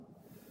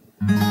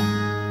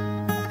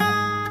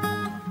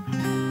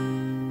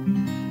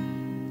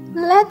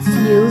Let's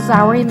use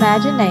our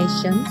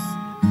imaginations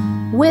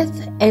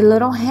with a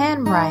little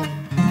handwriting.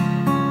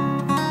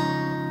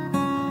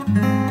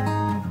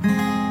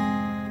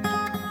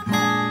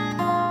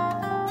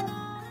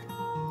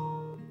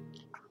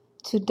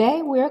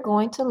 Today we're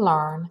going to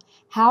learn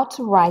how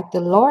to write the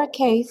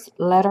lowercase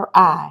letter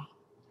I.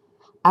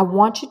 I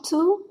want you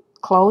to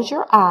close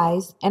your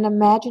eyes and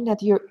imagine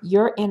that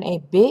you're in a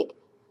big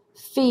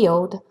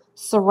field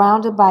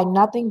surrounded by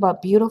nothing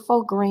but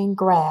beautiful green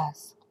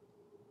grass.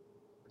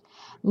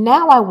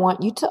 Now I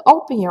want you to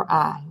open your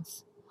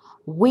eyes.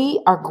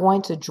 We are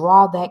going to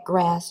draw that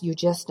grass you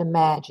just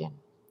imagined.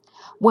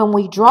 When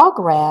we draw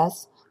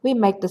grass, we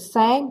make the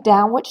same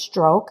downward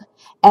stroke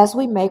as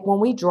we make when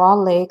we draw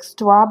legs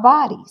to our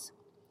bodies.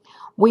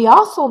 We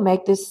also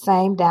make this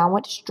same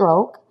downward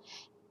stroke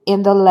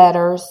in the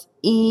letters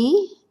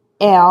E,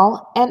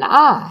 L, and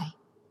I.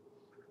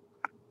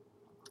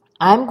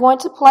 I'm going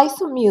to play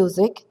some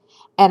music,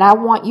 and I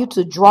want you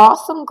to draw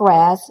some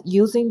grass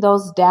using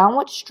those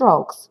downward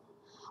strokes.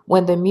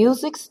 When the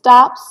music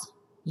stops,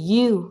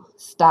 you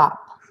stop.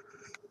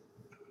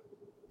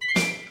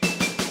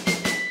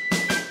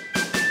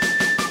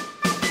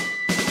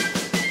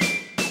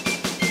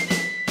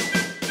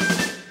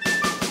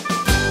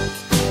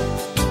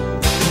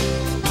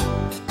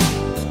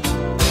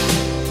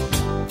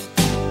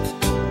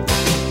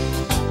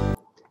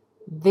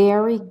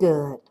 Very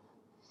good.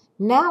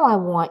 Now I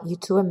want you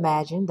to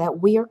imagine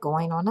that we are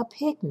going on a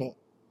picnic.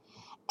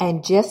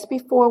 And just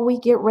before we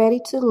get ready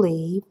to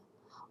leave,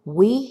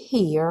 we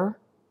hear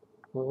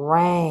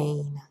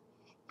rain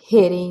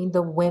hitting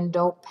the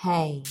window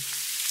pane.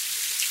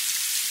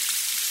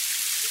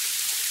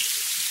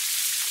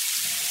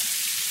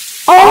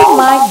 Oh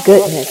my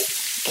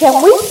goodness,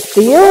 can we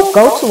still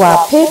go to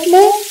our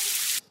picnic?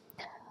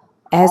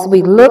 As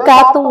we look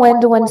out the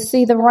window and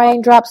see the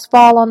raindrops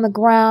fall on the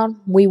ground,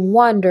 we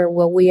wonder,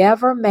 will we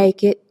ever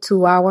make it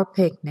to our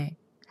picnic?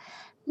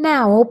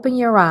 Now open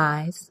your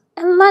eyes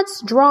and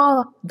let's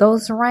draw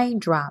those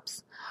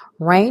raindrops.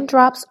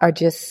 Raindrops are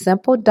just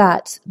simple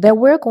dots that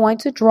we're going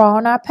to draw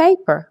on our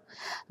paper.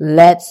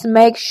 Let's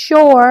make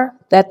sure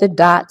that the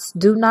dots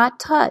do not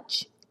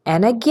touch.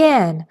 And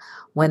again,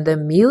 when the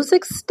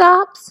music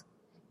stops,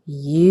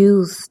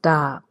 you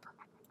stop.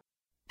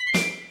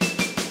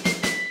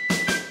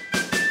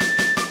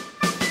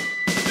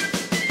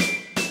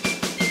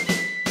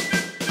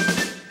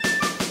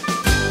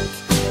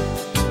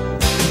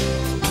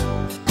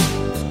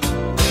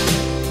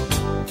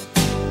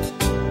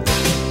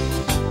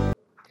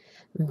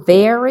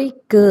 Very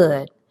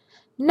good.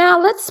 Now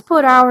let's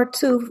put our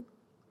two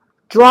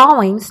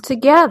drawings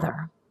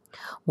together.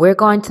 We're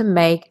going to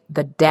make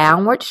the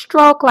downward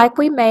stroke like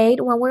we made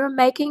when we were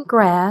making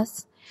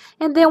grass,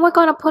 and then we're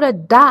going to put a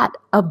dot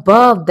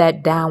above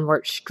that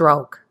downward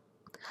stroke.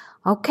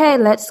 Okay,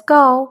 let's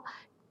go.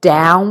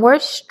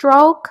 Downward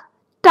stroke,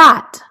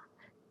 dot.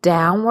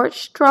 Downward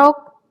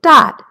stroke,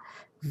 dot.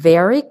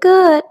 Very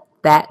good.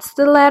 That's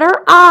the letter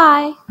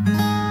I.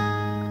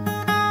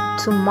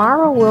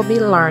 Tomorrow we'll be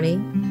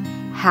learning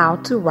how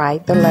to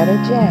write the letter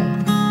J.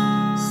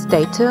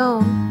 Stay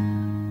tuned.